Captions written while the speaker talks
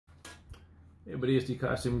Hey, buddy, it's the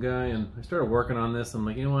costume guy, and I started working on this. I'm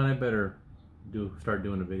like, you know what? I better start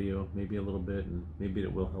doing a video, maybe a little bit, and maybe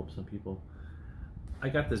it will help some people. I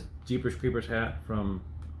got this Jeepers Creepers hat from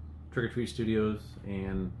Trick or Treat Studios,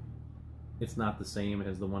 and it's not the same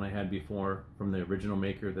as the one I had before from the original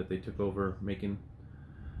maker that they took over making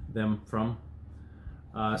them from.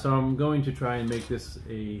 So I'm going to try and make this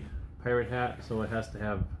a pirate hat, so it has to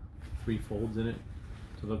have 3 folds in it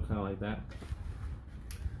to look kind of like that.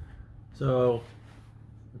 So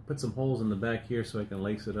I put some holes in the back here so I can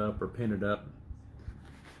lace it up or pin it up.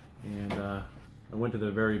 And I went to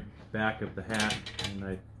the very back of the hat and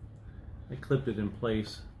I clipped it in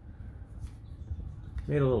place.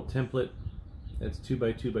 Made a little template that's 2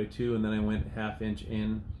 by 2 by 2, and then I went 1/2 inch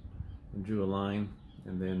in and drew a line,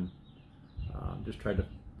 and then just tried to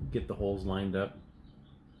get the holes lined up,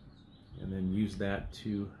 and then use that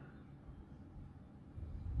to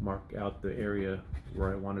mark out the area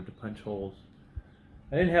where I wanted to punch holes.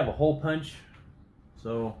 I didn't have a hole punch,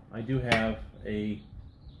 so I do have a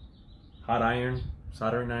hot iron,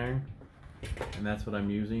 soldering iron, and that's what I'm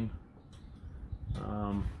using.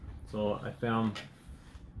 So I found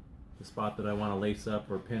the spot that I want to lace up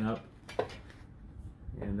or pin up,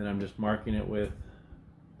 and then I'm just marking it with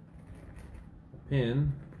a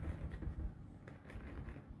pin.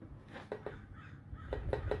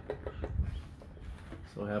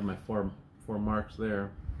 So I have my four marks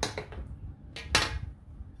there,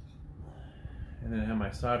 and then I have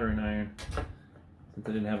my soldering iron. Since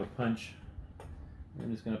I didn't have a punch,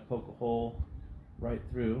 I'm just going to poke a hole right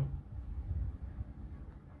through.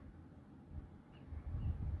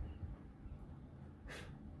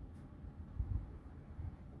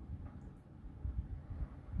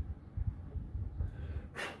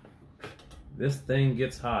 This thing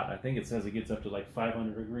gets hot. I think it says it gets up to like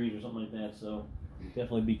 500 degrees or something like that, so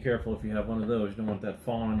definitely be careful if you have one of those. You don't want that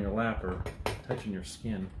falling on your lap or touching your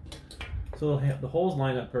skin. So the holes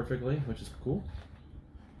line up perfectly, which is cool.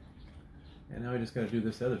 And now I just got to do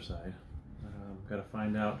this other side. Got to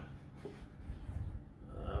find out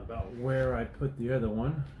about where I put the other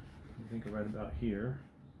one. I think right about here.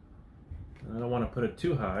 And I don't want to put it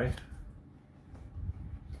too high,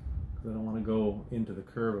 because I don't want to go into the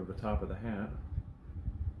curve of the top of the hat.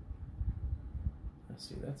 Let's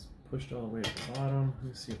see, that's pushed all the way to the bottom. Let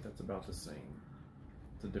me see if that's about the same.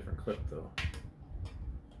 It's a different clip though.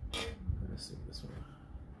 Let's see this one.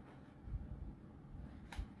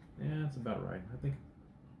 Yeah, it's about right. I think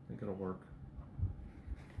it'll work.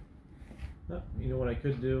 Oh, you know what I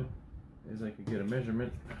could do is I could get a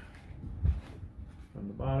measurement from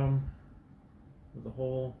the bottom of the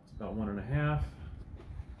hole. It's about 1.5.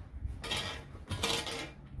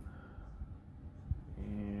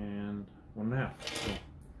 And 1.5. So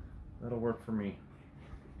that'll work for me.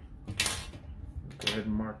 Go ahead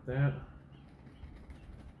and mark that.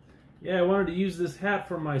 Yeah, I wanted to use this hat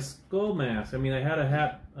for my skull mask. I mean, I had a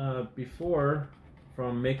hat before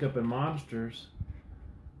from Makeup and Monsters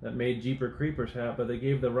that made Jeeper Creepers hat, but they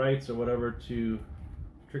gave the rights or whatever to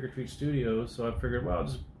Trick or Treat Studios, so I figured, well, I'll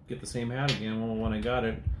just get the same hat again. Well, when I got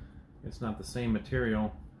it, it's not the same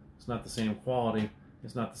material, it's not the same quality,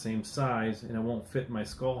 it's not the same size, and it won't fit my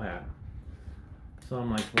skull hat. So I'm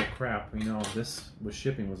like, well, crap, you know, this with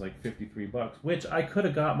shipping was like 53 bucks, which I could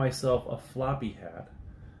have got myself a floppy hat,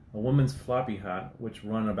 a woman's floppy hat, which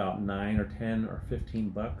run about 9 or 10 or 15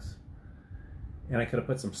 bucks. And I could have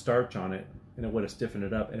put some starch on it, and it would have stiffened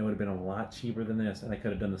it up, and it would have been a lot cheaper than this, and I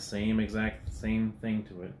could have done the exact same thing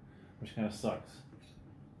to it, which kind of sucks.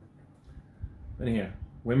 But here,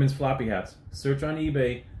 women's floppy hats. Search on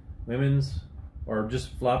eBay, women's, or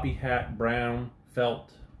just floppy hat, brown,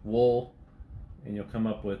 felt, wool, and you'll come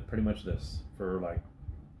up with pretty much this for like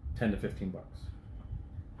 10 to 15 bucks.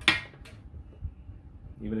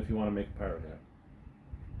 Even if you want to make a pirate hat.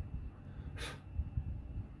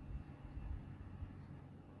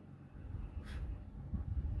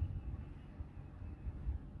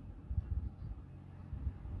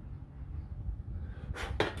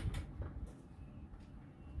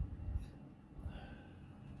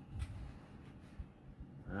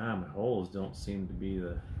 My holes don't seem to be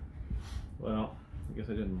the, well, I guess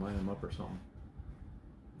I didn't line them up or something.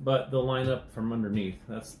 But they'll line up from underneath.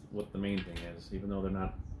 That's what the main thing is. Even though they're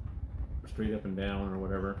not straight up and down or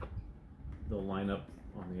whatever, they'll line up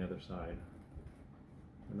on the other side.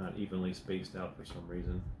 They're not evenly spaced out for some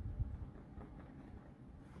reason.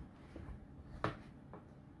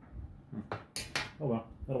 Oh well,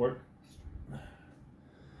 that'll work. I'm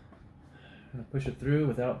gonna push it through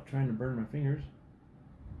without trying to burn my fingers.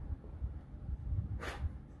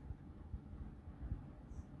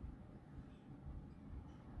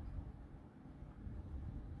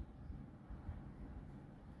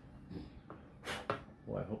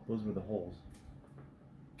 those were the holes.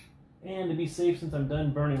 And to be safe, since I'm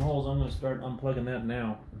done burning holes, I'm going to start unplugging that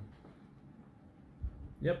now.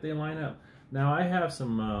 Yep, they line up. Now I have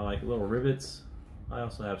some like little rivets. I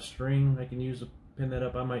also have string I can use to pin that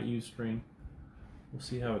up. I might use string. We'll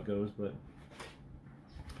see how it goes, but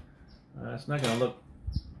it's not going to look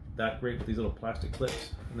that great with these little plastic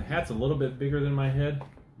clips. And the hat's a little bit bigger than my head.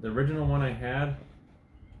 The original one I had,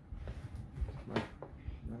 am I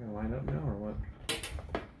going to line up now or what?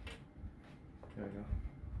 There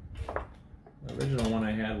we go. The original one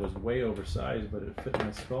I had was way oversized, but it fit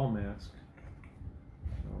my skull mask.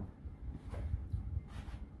 So.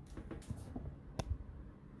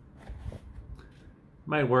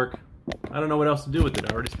 Might work. I don't know what else to do with it.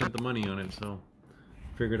 I already spent the money on it, so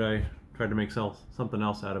figured I tried to make something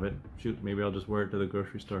else out of it. Shoot, maybe I'll just wear it to the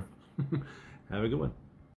grocery store. Have a good one.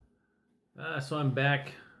 So I'm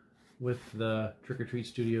back with the Trick or Treat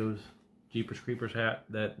Studios Jeepers Creepers hat.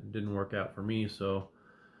 That didn't work out for me, so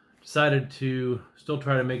decided to still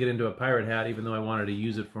try to make it into a pirate hat, even though I wanted to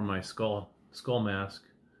use it for my skull mask.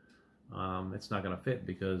 It's not going to fit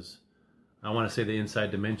because I want to say the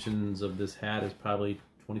inside dimensions of this hat is probably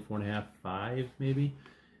 24.5, 5 maybe.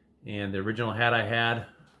 And the original hat I had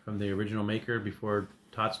from the original maker before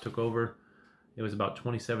TOTS took over, it was about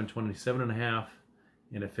 27.5,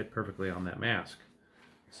 and it fit perfectly on that mask.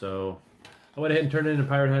 So I went ahead and turned it into a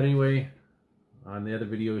pirate hat anyway. On the other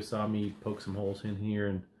video you saw me poke some holes in here,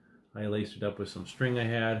 and I laced it up with some string I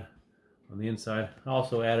had on the inside. I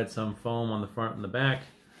also added some foam on the front and the back,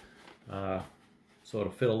 so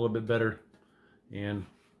it'll fit a little bit better. And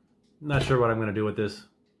I'm not sure what I'm going to do with this.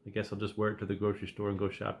 I guess I'll just wear it to the grocery store and go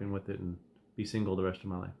shopping with it and be single the rest of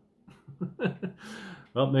my life.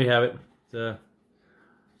 Well, there you have it. It's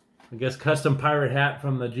I guess custom pirate hat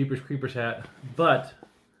from the Jeepers Creepers hat. But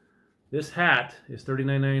this hat is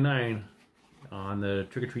 $39.99 on the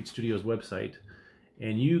Trick or Treat Studios website,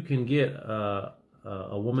 and you can get a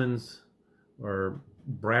woman's or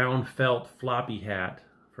brown felt floppy hat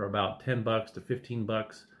for about 10 bucks to 15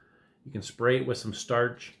 bucks. You can spray it with some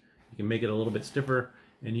starch. You can make it a little bit stiffer,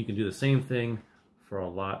 and you can do the same thing for a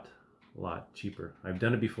lot cheaper. I've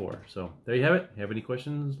done it before. So there you have it. If you have any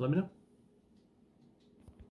questions, let me know.